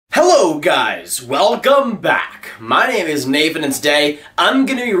Hello guys, welcome back. My name is Nathan and today I'm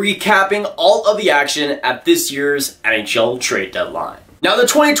going to be recapping all of the action at this year's NHL trade deadline. Now the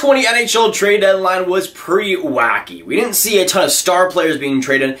 2020 NHL trade deadline was pretty wacky. We didn't see a ton of star players being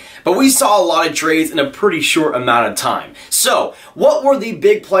traded, but we saw a lot of trades in a pretty short amount of time. So, what were the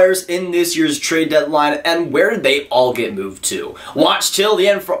big players in this year's trade deadline and where did they all get moved to? Watch till the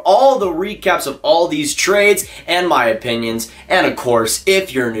end for all the recaps of all these trades and my opinions. And of course,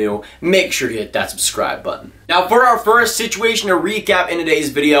 if you're new, make sure to hit that subscribe button. Now for our first situation to recap in today's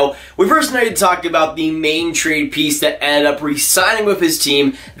video, we first need to talk about the main trade piece that ended up re-signing with his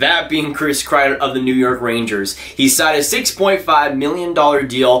team, that being Chris Kreider of the New York Rangers. He signed a $6.5 million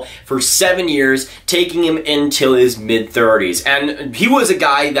deal for 7 years, taking him until his mid-30s. And he was a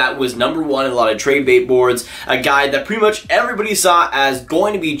guy that was number one in a lot of trade bait boards, a guy that pretty much everybody saw as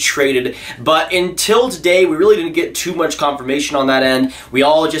going to be traded, but until today, we really didn't get too much confirmation on that end. We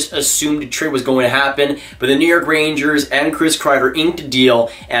all just assumed a trade was going to happen, but the New York Rangers and Chris Kreider inked a deal,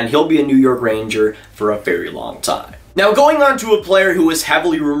 and he'll be a New York Ranger for a very long time. Now going on to a player who was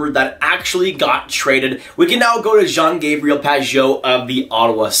heavily rumored that actually got traded, we can now go to Jean-Gabriel Pageau of the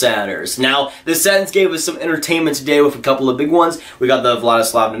Ottawa Senators. Now, the Sens gave us some entertainment today with a couple of big ones. We got the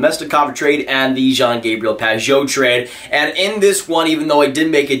Vladislav Namestnikov trade and the Jean-Gabriel Pageau trade. And in this one, even though I did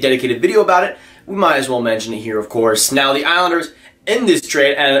make a dedicated video about it, we might as well mention it here, of course. Now, the Islanders in this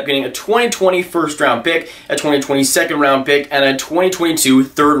trade ended up getting a 2020 first round pick, a 2020 second round pick, and a 2022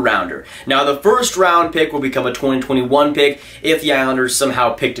 third rounder. Now the first round pick will become a 2021 pick if the Islanders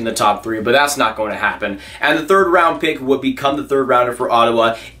somehow picked in the top 3, but that's not going to happen. And the third round pick would become the third rounder for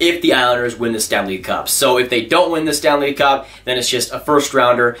Ottawa if the Islanders win the Stanley Cup. So if they don't win the Stanley Cup, then it's just a first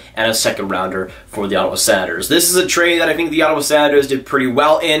rounder and a second rounder for the Ottawa Senators. This is a trade that I think the Ottawa Senators did pretty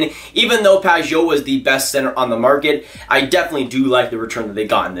well in. Even though Pageau was the best center on the market, I definitely do like the return that they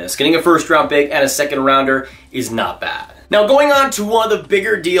got in this. Getting a first round pick and a second rounder is not bad. Now going on to one of the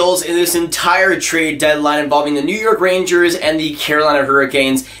bigger deals in this entire trade deadline involving the New York Rangers and the Carolina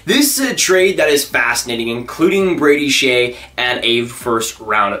Hurricanes. This is a trade that is fascinating, including Brady Skjei and a first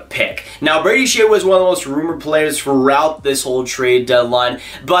round pick. Now Brady Skjei was one of the most rumored players throughout this whole trade deadline,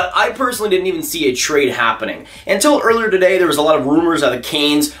 but I personally didn't even see a trade happening. Until earlier today, there was a lot of rumors that the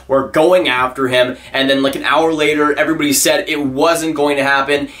Canes were going after him, and then like an hour later, everybody said it wasn't going to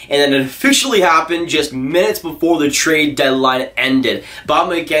happen, and then it officially happened just minutes before the trade deadline ended.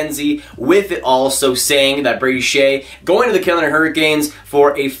 Bob McKenzie with it also saying that Brady Skjei going to the Carolina Hurricanes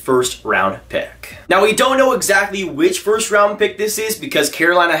for a first round pick. Now we don't know exactly which first round pick this is because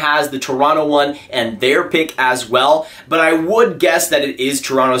Carolina has the Toronto one and their pick as well, but I would guess that it is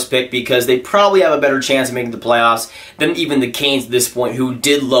Toronto's pick because they probably have a better chance of making the playoffs than even the Canes at this point, who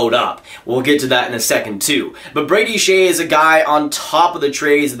did load up. We'll get to that in a second too. But Brady Skjei is a guy on top of the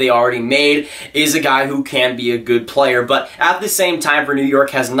trades that they already made, is a guy who can be a good player, but at the same time for New York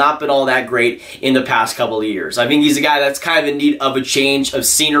has not been all that great in the past couple of years. I think he's a guy that's kind of in need of a change of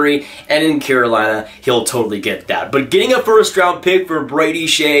scenery, and in Carolina, he'll totally get that. But getting a first round pick for Brady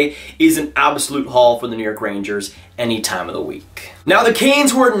Skjei is an absolute haul for the New York Rangers any time of the week. Now the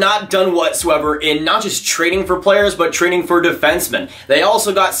Canes were not done whatsoever in not just trading for players, but trading for defensemen. They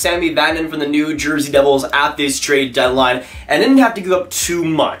also got Sami Vatanen from the New Jersey Devils at this trade deadline and didn't have to give up too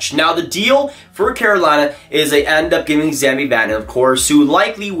much. Now the deal for Carolina is they end up giving Sami Vatanen, of course, who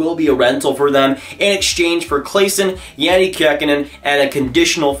likely will be a rental for them, in exchange for Claesson, Jani Kekkonen, and a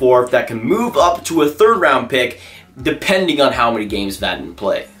conditional fourth that can move up to a third round pick depending on how many games Vatanen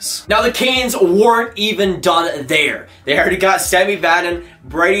plays. Now the Canes weren't even done there. They already got Sami Vatanen,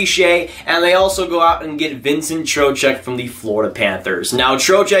 Brady Skjei, and they also go out and get Vincent Trocheck from the Florida Panthers. Now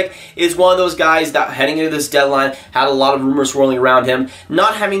Trocheck is one of those guys that heading into this deadline had a lot of rumors swirling around him,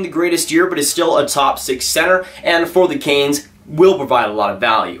 not having the greatest year, but is still a top 6 center, and for the Canes, will provide a lot of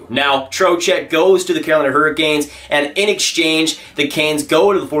value. Now, Trocheck goes to the Carolina Hurricanes, and in exchange, the Canes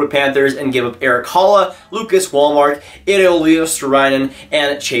go to the Florida Panthers and give up Erik Haula, Lucas Wallmark, Ilya Luostarinen,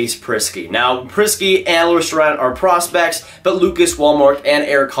 and Chase Priskie. Now, Priskie and Luostarinen are prospects, but Lucas Wallmark and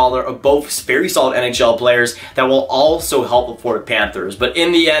Erik Haula are both very solid NHL players that will also help the Florida Panthers. But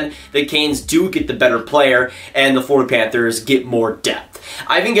in the end, the Canes do get the better player, and the Florida Panthers get more depth.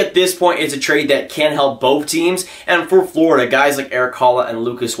 I think at this point, it's a trade that can help both teams, and for Florida, guys like Erik Haula and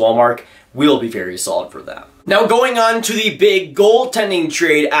Lucas Wallmark will be very solid for them. Now going on to the big goaltending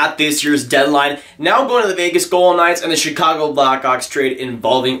trade at this year's deadline, now going to the Vegas Golden Knights and the Chicago Blackhawks trade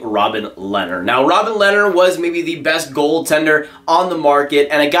involving Robin Lehner. Now Robin Lehner was maybe the best goaltender on the market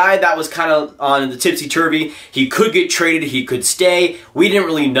and a guy that was kind of on the tipsy-turvy. He could get traded, he could stay, we didn't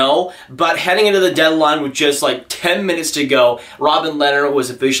really know, but heading into the deadline with just like 10 minutes to go, Robin Lehner was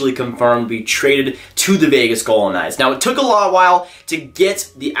officially confirmed to be traded to the Vegas Golden Knights. Now it took a while to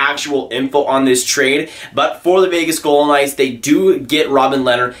get the actual info on this trade, but for the Vegas Golden Knights, they do get Robin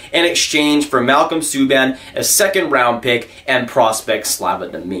Lehner in exchange for Malcolm Subban, a second-round pick, and prospect Slava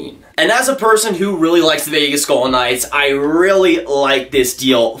Demin. And as a person who really likes the Vegas Golden Knights, I really like this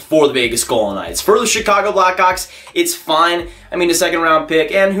deal for the Vegas Golden Knights. For the Chicago Blackhawks, it's fine. I mean, a second-round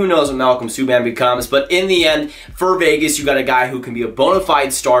pick, and who knows what Malcolm Subban becomes, but in the end, for Vegas, you got a guy who can be a bona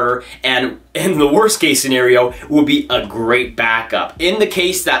fide starter, and in the worst-case scenario, will be a great backup. In the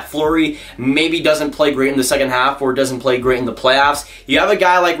case that Fleury maybe doesn't play great in the second half or doesn't play great in the playoffs, you have a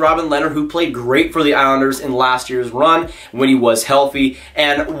guy like Robin Lehner who played great for the Islanders in last year's run when he was healthy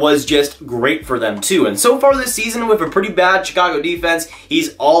and was just great for them too. And so far this season, with a pretty bad Chicago defense,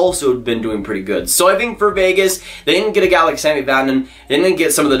 he's also been doing pretty good. So I think for Vegas, they didn't get a guy like Sammy Vatanen, they didn't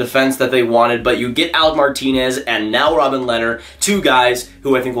get some of the defense that they wanted, but you get Alec Martinez and now Robin Lehner, two guys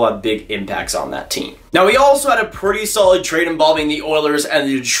who I think will have big impacts on that team. Now, we also had a pretty solid trade involving the Oilers and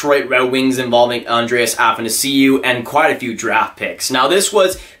the Detroit Red Wings involving Andreas Athanasiou and quite a few draft picks. Now, this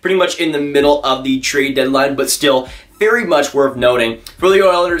was pretty much in the middle of the trade deadline, but still very much worth noting. For the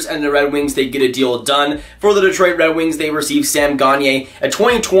Oilers and the Red Wings, they get a deal done. For the Detroit Red Wings, they receive Sam Gagner, a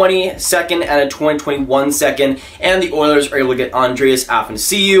 2020 second and a 2021 second, and the Oilers are able to get Andreas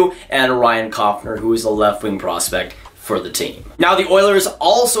Athanasiou and Ryan Kaufner, who is a left wing prospect for the team. Now, the Oilers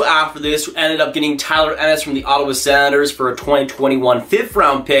also after this ended up getting Tyler Ennis from the Ottawa Senators for a 2021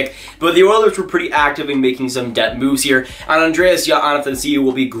 fifth-round pick, but the Oilers were pretty active in making some depth moves here, and Andreas Athanasiou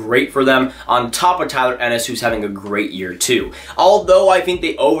will be great for them on top of Tyler Ennis, who's having a great year too. Although I think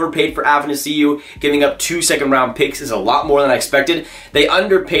they overpaid for Athanasiou, giving up 2 second-round picks is a lot more than I expected. They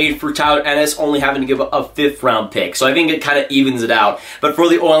underpaid for Tyler Ennis, only having to give up a fifth-round pick, so I think it kind of evens it out. But for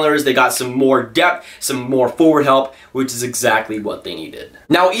the Oilers, they got some more depth, some more forward help, which is exactly what they needed.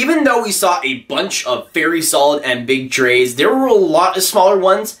 Now, even though we saw a bunch of very solid and big trades, there were a lot of smaller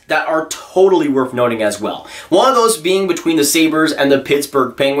ones that are totally worth noting as well. One of those being between the Sabres and the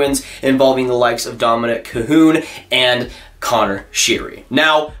Pittsburgh Penguins, involving the likes of Dominic Cahoon and Connor Sheary.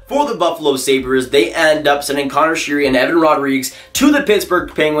 Now, for the Buffalo Sabres, they end up sending Connor Sheary and Evan Rodrigues to the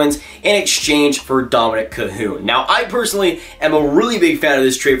Pittsburgh Penguins in exchange for Dominic Cahoon. Now, I personally am a really big fan of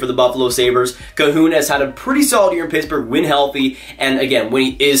this trade for the Buffalo Sabres. Cahoon has had a pretty solid year in Pittsburgh when healthy, and again, when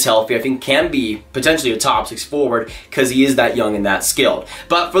he is healthy, I think can be potentially a top 6 forward because he is that young and that skilled.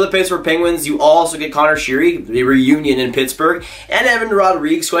 But for the Pittsburgh Penguins, you also get Connor Sheary, the reunion in Pittsburgh, and Evan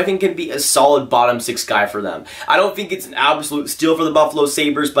Rodrigues, who I think can be a solid bottom 6 guy for them. I don't think it's an absolute steal for the Buffalo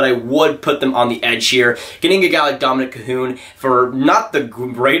Sabres, but I would put them on the edge here. Getting a guy like Dominic Cahoon for not the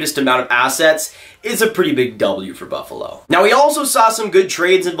greatest amount of assets is a pretty big W for Buffalo. Now, we also saw some good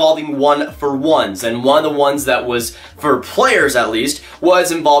trades involving one-for-ones, and one of the ones that was, for players at least,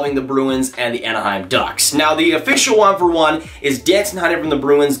 was involving the Bruins and the Anaheim Ducks. Now, the official one-for-one is Danton Heinen from the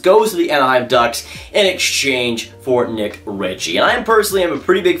Bruins goes to the Anaheim Ducks in exchange for Nick Ritchie. And I personally am a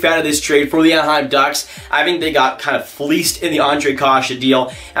pretty big fan of this trade for the Anaheim Ducks. I think they got kind of fleeced in the Ondrej Kase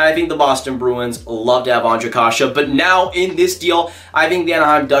deal, and I think the Boston Bruins love to have Ondrej Kase, but now in this deal, I think the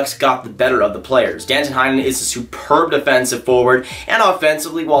Anaheim Ducks got the better of the players. Danton Heinen is a superb defensive forward, and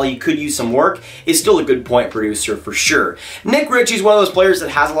offensively, while he could use some work, is still a good point producer for sure. Nick Ritchie is one of those players that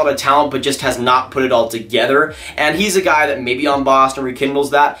has a lot of talent, but just has not put it all together, and he's a guy that maybe on Boston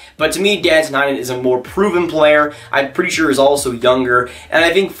rekindles that, but to me, Danton Heinen is a more proven player. I'm pretty sure is also younger, and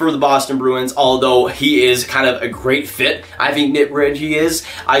I think for the Boston Bruins, although he is kind of a great fit, I think Nick Ritchie is,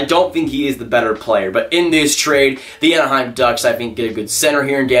 I don't think he is the better player, but in this trade, the Anaheim Ducks, I think, get a good center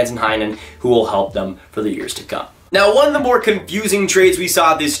here in Danton Heinen, who will help them for the years to come. Now, one of the more confusing trades we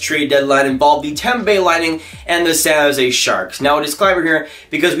saw this trade deadline involved the Tampa Bay Lightning and the San Jose Sharks. Now, a disclaimer here,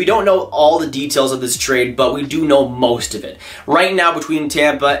 because we don't know all the details of this trade, but we do know most of it. Right now, between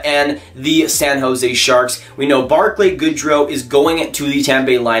Tampa and the San Jose Sharks, we know Barclay Goodrow is going to the Tampa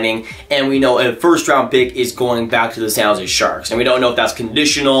Bay Lightning, and we know a first-round pick is going back to the San Jose Sharks. And we don't know if that's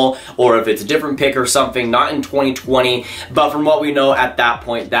conditional or if it's a different pick or something, not in 2020, but from what we know at that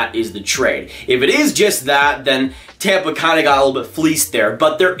point, that is the trade. If it is just that, then Tampa kind of got a little bit fleeced there,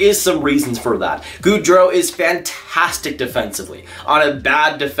 but there is some reasons for that. Gaudreau is fantastic defensively. On a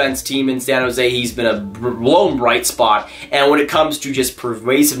bad defense team in San Jose, he's been a lone bright spot, and when it comes to just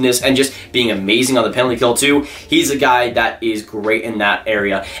pervasiveness and just being amazing on the penalty kill too, he's a guy that is great in that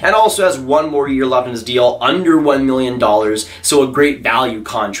area, and also has one more year left in his deal, under $1 million, so a great value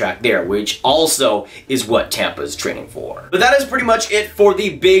contract there, which also is what Tampa is training for. But that is pretty much it for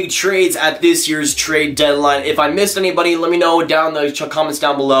the big trades at this year's trade deadline. If I missed anybody, let me know down in the comments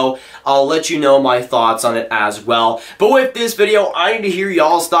down below. I'll let you know my thoughts on it as well. But with this video, I need to hear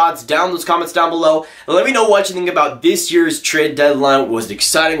y'all's thoughts down in those comments down below. Let me know what you think about this year's trade deadline. Was it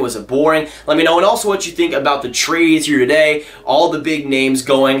exciting? Was it boring? Let me know, and also what you think about the trades here today, all the big names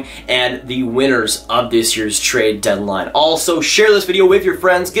going, and the winners of this year's trade deadline. Also, share this video with your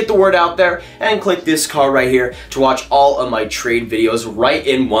friends, get the word out there, and click this card right here to watch all of my trade videos right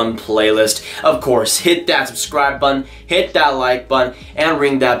in one playlist. Of course, hit that subscribe button, hit that like button, and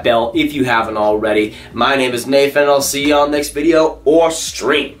ring that bell if you haven't already. My name is Nathan, and I'll see you on the next video or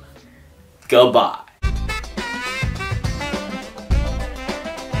stream. Goodbye.